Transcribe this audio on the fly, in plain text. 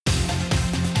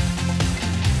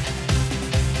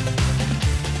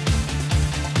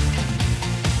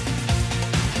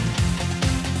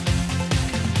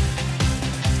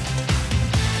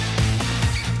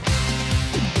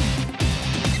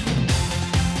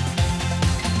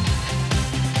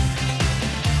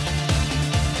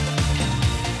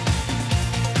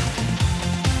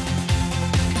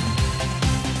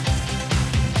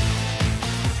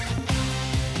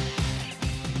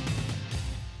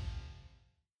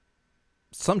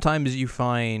sometimes you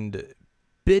find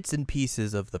bits and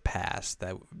pieces of the past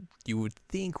that you would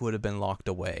think would have been locked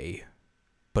away,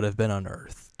 but have been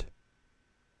unearthed.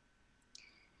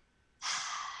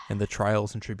 And the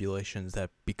trials and tribulations that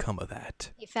become of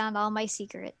that. You found all my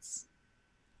secrets.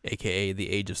 AKA the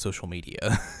age of social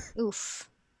media. Oof.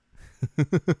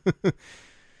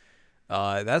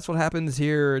 That's what happens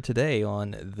here today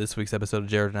on this week's episode of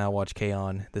Jared and I Watch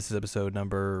K-On! This is episode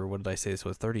number, what did I say this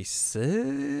was, 36?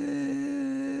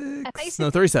 I thought you No,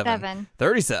 said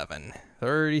 37.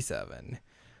 37.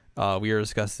 We are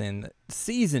discussing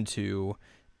season 2,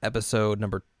 episode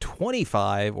number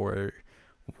 25, or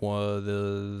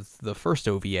the first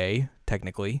OVA,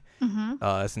 technically. Mm-hmm.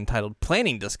 It's entitled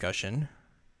Planning Discussion.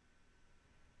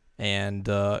 And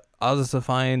Azusa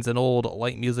finds an old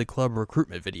Light Music Club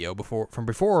recruitment video from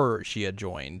before she had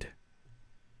joined.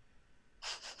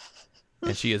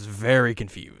 And she is very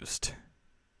confused.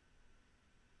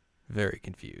 Very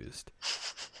confused.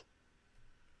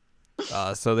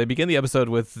 So they begin the episode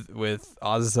with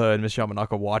Azusa and Miss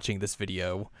Yamanaka watching this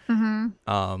video.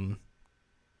 Mm-hmm.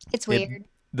 It's weird.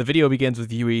 The video begins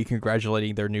with Yui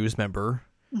congratulating their news member.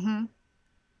 Mm-hmm.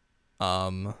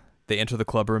 They enter the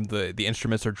clubroom. The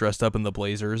instruments are dressed up in the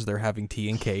blazers. They're having tea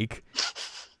and cake.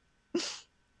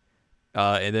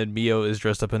 And then Mio is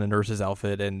dressed up in a nurse's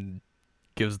outfit and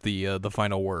gives the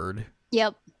final word.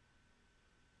 Yep.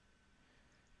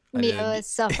 And Mio then- is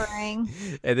suffering.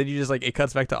 And then you just it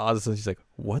cuts back to Azusa and she's like,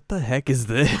 "What the heck is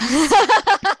this?"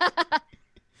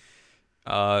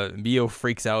 Mio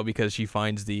freaks out because she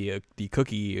finds the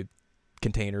cookie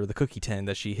container, the cookie tin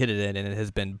that she hid it in, and it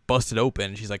has been busted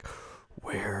open. She's like,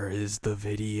 "Where is the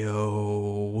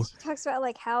video?" She talks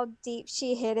about how deep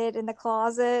she hid it in the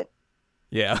closet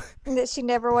Yeah. and that she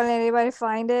never wanted anybody to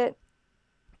find it.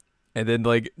 And then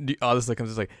Azusa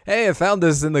comes like, "Hey, I found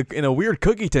this in a weird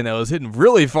cookie tin that was hidden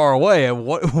really far away. And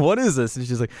what is this?" And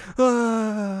she's like,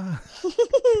 "Ah."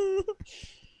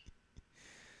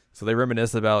 So they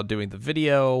reminisce about doing the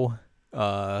video.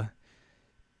 Mugi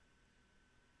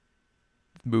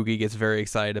gets very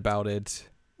excited about it.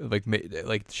 Like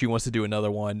she wants to do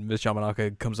another one. Miss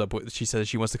Yamanaka she says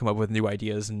she wants to come up with new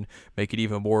ideas and make it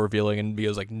even more revealing. And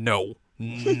Mio's like, no.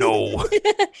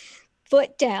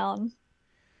 Foot down.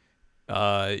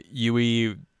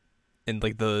 Yui and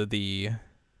the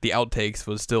outtakes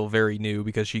was still very new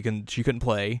because she couldn't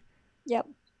play. Yep.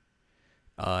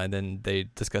 And then they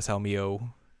discuss how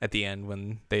Mio at the end,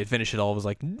 when they had finished it all, was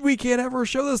like, "We can't ever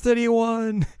show this to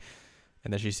anyone."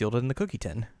 And then she sealed it in the cookie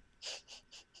tin.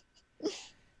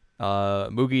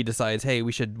 Mugi decides, hey,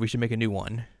 we should make a new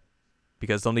one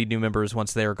because they'll need new members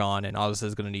once they're gone, and Azusa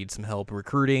is going to need some help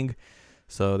recruiting,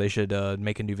 so they should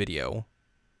make a new video.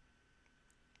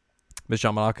 Miss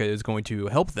Yamanaka is going to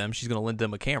help them. She's going to lend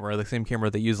them a camera, the same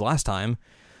camera they used last time.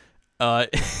 And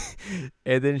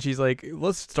then she's like,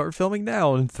 "Let's start filming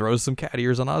now," and throws some cat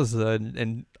ears on Azusa,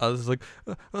 and Azusa's like,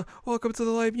 "Welcome to the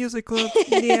Live Music Club."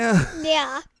 Yeah.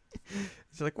 Yeah.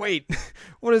 She's like, "Wait,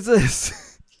 what is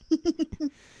this?"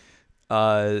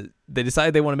 They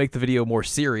decide they want to make the video more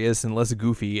serious and less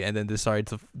goofy, and then decide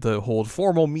to hold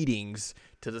formal meetings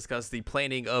to discuss the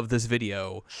planning of this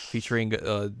video, featuring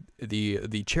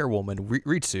the chairwoman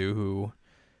Ritsu, who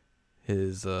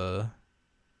is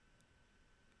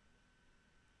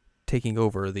taking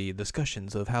over the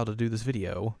discussions of how to do this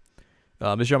video.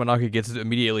 Miss Yamanaka gets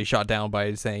immediately shot down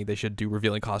by saying they should do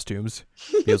revealing costumes.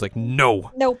 He was like,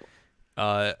 "No." Nope.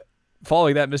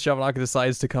 Following that, Miss Yamanaka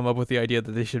decides to come up with the idea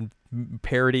that they should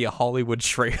parody a Hollywood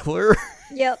trailer,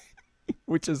 Yep.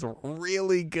 which is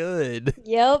really good.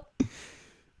 Yep.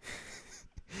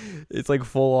 It's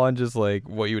full on just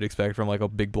what you would expect from a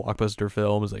big blockbuster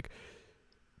film. Is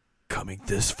coming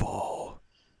this fall,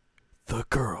 the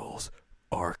girls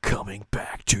are coming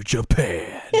back to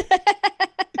Japan.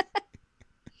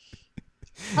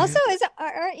 Also,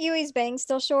 aren't Yui's bangs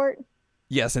still short?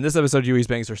 Yes, in this episode, Yui's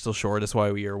bangs are still short. That's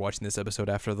why we are watching this episode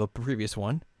after the previous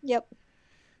one. Yep.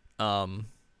 So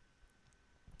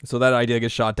that idea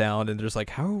gets shot down, and they're just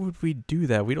like, "How would we do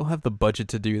that? We don't have the budget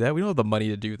to do that. We don't have the money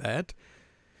to do that."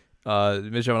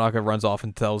 Miss Yamanaka runs off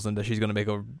and tells them that she's going to make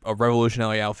a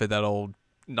revolutionary outfit that'll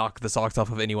knock the socks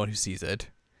off of anyone who sees it.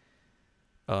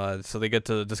 So they get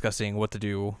to discussing what to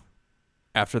do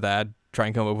after that, try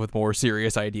and come up with more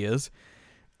serious ideas.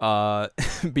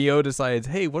 Mio decides,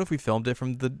 hey, what if we filmed it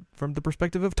from the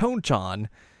perspective of Tone-chan?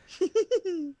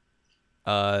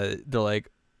 They're like,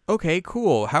 okay,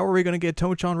 cool. How are we going to get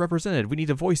Tone-chan represented? We need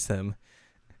to voice them.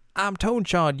 "I'm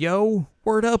Tone-chan, yo.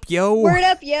 Word up, yo." Word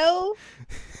up, yo.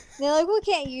 They're like, "We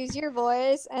can't use your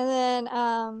voice." And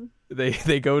then,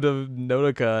 They go to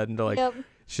Nodoka and they're like, yep.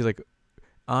 she's like,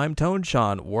 I'm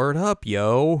Tonchan. Word up,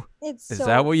 yo. It's Is so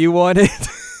that what you wanted?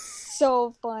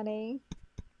 so funny.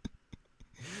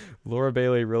 Laura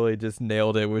Bailey really just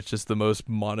nailed it with just the most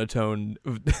monotone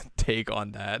take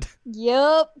on that.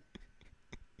 Yep.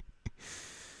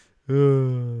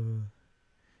 So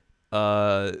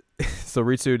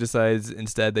Ritsu decides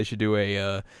instead they should do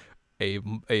a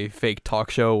fake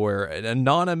talk show where an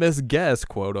anonymous guest,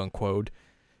 quote unquote,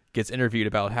 gets interviewed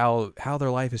about how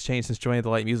their life has changed since joining the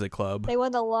Light Music Club. They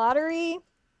won the lottery.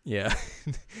 Yeah.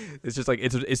 It's just like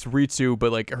it's Ritsu,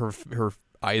 but like her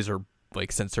eyes are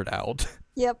like censored out.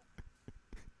 Yep.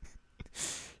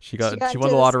 She got won to the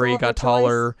the lottery, school of her got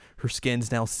taller, her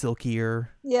skin's now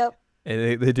silkier, Yep.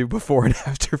 and they do before and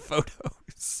after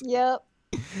photos. Yep.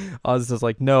 Oz is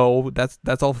like, no,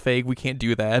 that's all fake. We can't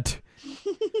do that.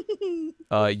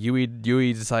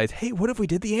 Yui decides, hey, what if we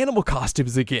did the animal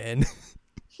costumes again?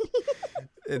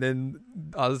 And then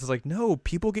Oz is like, no,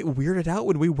 people get weirded out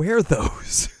when we wear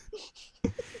those.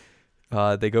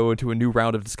 They go into a new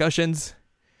round of discussions,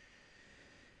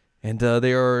 and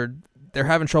they're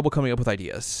having trouble coming up with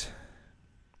ideas.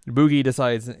 Boogie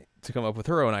decides to come up with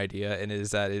her own idea, and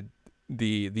is that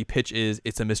the pitch is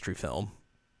it's a mystery film,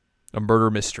 a murder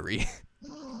mystery,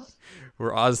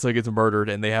 where Oz gets murdered,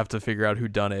 and they have to figure out who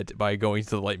done it by going to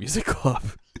the Light Music Club.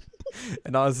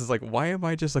 And Oz is like, why am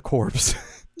I just a corpse?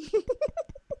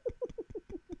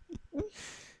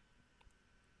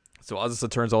 So Ozzy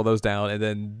turns all those down, and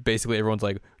then basically everyone's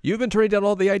like, you've been turning down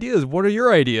all the ideas. What are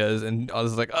your ideas? And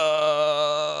Ozzy's like,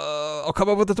 I'll come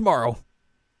up with it tomorrow.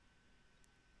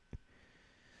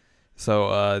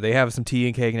 So they have some tea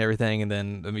and cake and everything, and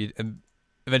then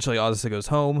eventually Ozzy goes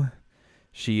home.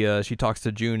 She talks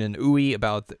to June and Ui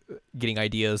about getting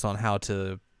ideas on how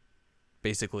to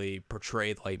basically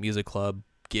portray the Light Music Club,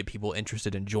 get people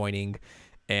interested in joining,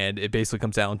 and it basically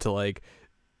comes down to like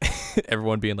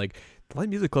everyone being like, the Light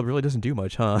Music Club really doesn't do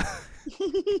much, huh?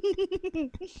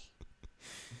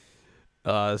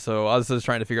 So Ozzy's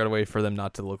trying to figure out a way for them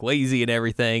not to look lazy and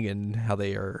everything, and how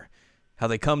they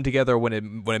come together when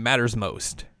it matters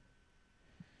most.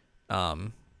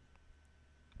 So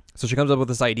she comes up with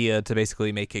this idea to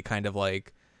basically make it kind of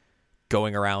like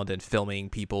going around and filming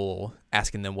people,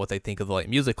 asking them what they think of the Light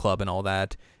Music Club and all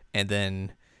that, and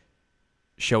then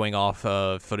showing off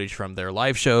footage from their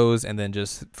live shows, and then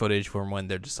just footage from when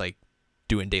they're just like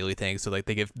doing daily things. So like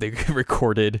they get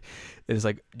recorded, and it's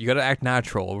like, you gotta act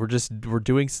natural. We're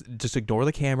doing, just ignore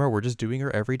the camera. We're just doing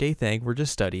our everyday thing. We're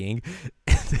just studying.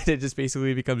 And then it just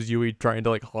basically becomes Yui trying to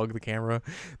like hug the camera.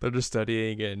 They're just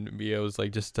studying, and Mio's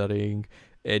like just studying,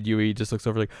 and Yui just looks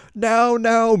over like, now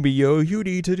Mio, you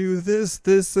need to do this,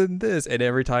 and this. And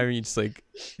every time you just like,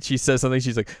 she says something,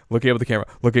 she's like looking up at the camera,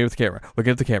 looking up at the camera,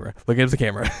 looking up at the camera, looking up at the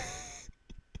camera.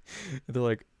 And they're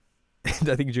like, and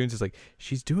I think June's just like,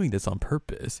 she's doing this on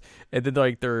purpose. And then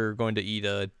they're going to eat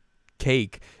a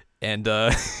cake, and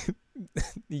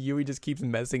Yui just keeps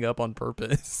messing up on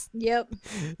purpose. Yep.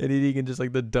 And eating in just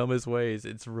like the dumbest ways.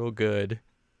 It's real good.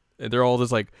 And they're all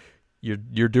just like,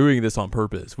 you're doing this on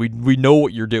purpose. We know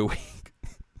what you're doing.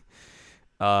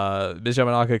 Miss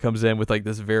Yamanaka comes in with like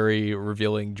this very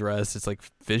revealing dress. It's like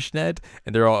fishnet,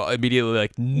 and they're all immediately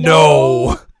like,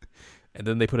 no. And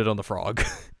then they put it on the frog.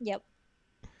 Yep.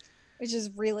 Which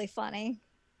is really funny.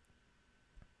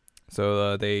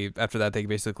 So after that they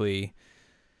basically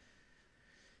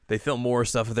film more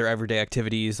stuff of their everyday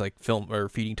activities, like film or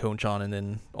feeding Tonchan and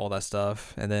then all that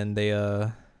stuff. And then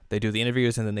they do the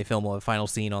interviews, and then they film a final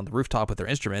scene on the rooftop with their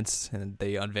instruments, and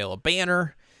they unveil a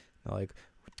banner. They're like,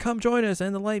 come join us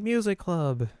in the Light Music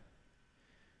Club.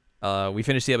 We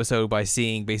finished the episode by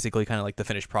seeing basically kind of like the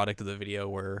finished product of the video,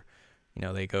 where, you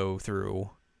know, they go through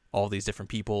all these different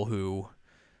people who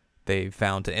they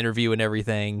found to interview and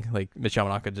everything. Like Miss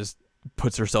Yamanaka just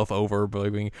puts herself over by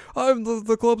being, I'm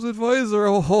the club's advisor.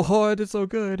 Oh, I did so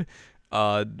good.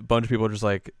 A bunch of people are just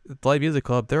like, the Light Music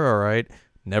Club, they're all right.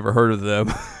 Never heard of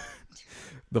them.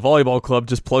 The volleyball club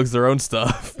just plugs their own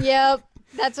stuff. Yep.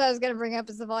 That's what I was going to bring up,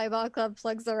 is the volleyball club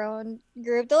plugs their own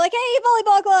group. They're like, hey,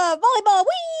 volleyball club, volleyball,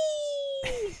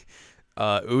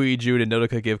 wee! Ui, June, and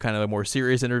Nodoka give kind of more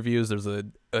serious interviews. There's a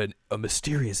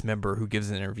mysterious member who gives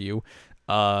an interview.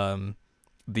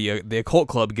 The occult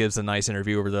club gives a nice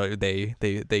interview where they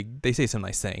say some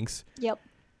nice things. Yep.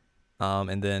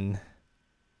 And then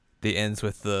it ends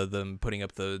with them putting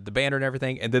up the banner and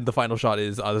everything, and then the final shot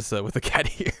is Asuka with the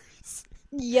cat ears.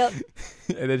 Yep.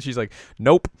 And then she's like,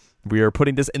 nope, we are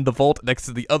putting this in the vault next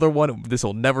to the other one. This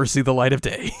will never see the light of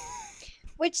day.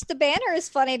 Which the banner is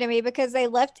funny to me, because they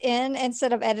left in,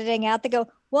 instead of editing out, they go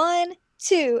 1,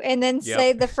 2, and then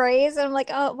say the phrase. And I'm like,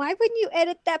 oh, why wouldn't you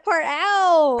edit that part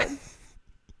out?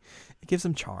 It gives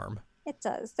them charm. It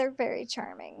does. They're very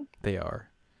charming. They are.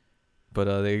 But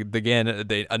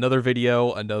another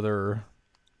video, another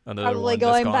Probably one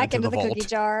going that's back gone into the vault. cookie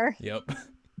jar. Yep.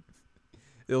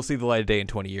 It'll see the light of day in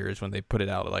 20 years when they put it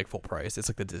out at like full price. It's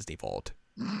like the Disney Vault.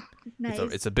 Nice.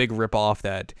 It's a big ripoff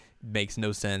that makes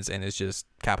no sense and is just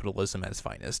capitalism at its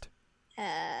finest.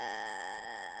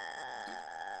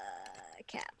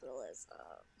 Capitalism.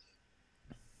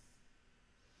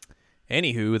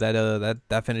 Anywho,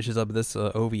 that finishes up this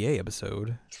OVA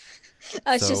episode.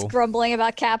 Us just grumbling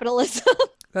about capitalism.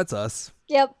 That's us.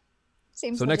 Yep.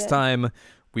 Seems so legit. Next time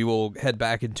we will head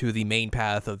back into the main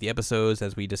path of the episodes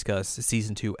as we discuss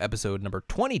season 2 episode number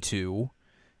 22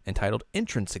 entitled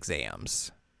Entrance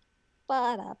Exams.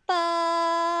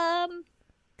 Ba-da-bum.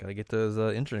 Gotta get those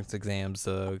entrance exams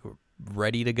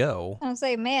ready to go. I'll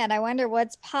say, man, I wonder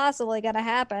what's possibly going to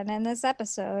happen in this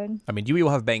episode. I mean, Yui will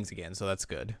have bangs again, so that's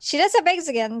good. She does have bangs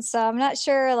again, so I'm not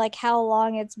sure like how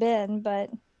long it's been,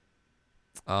 but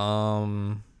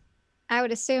I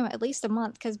would assume at least a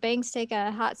month because bangs take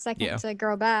a hot second to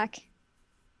grow back.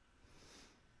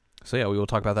 So yeah, we will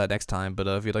talk about that next time. But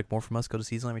if you'd like more from us, go to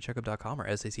seasonallamycheckup.com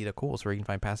or sac.cool, where you can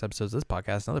find past episodes of this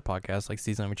podcast and other podcasts like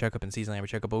Season Anime Checkup and Season Anime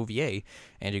Checkup OVA.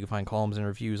 And you can find columns and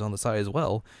reviews on the site as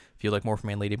well. If you'd like more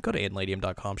from Anladium, go to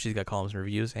anladium.com. She's got columns and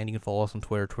reviews. And you can follow us on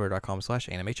Twitter,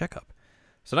 twitter.com/animecheckup.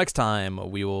 So next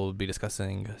time, we will be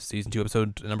discussing Season 2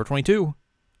 episode number 22,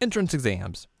 Entrance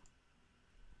Exams.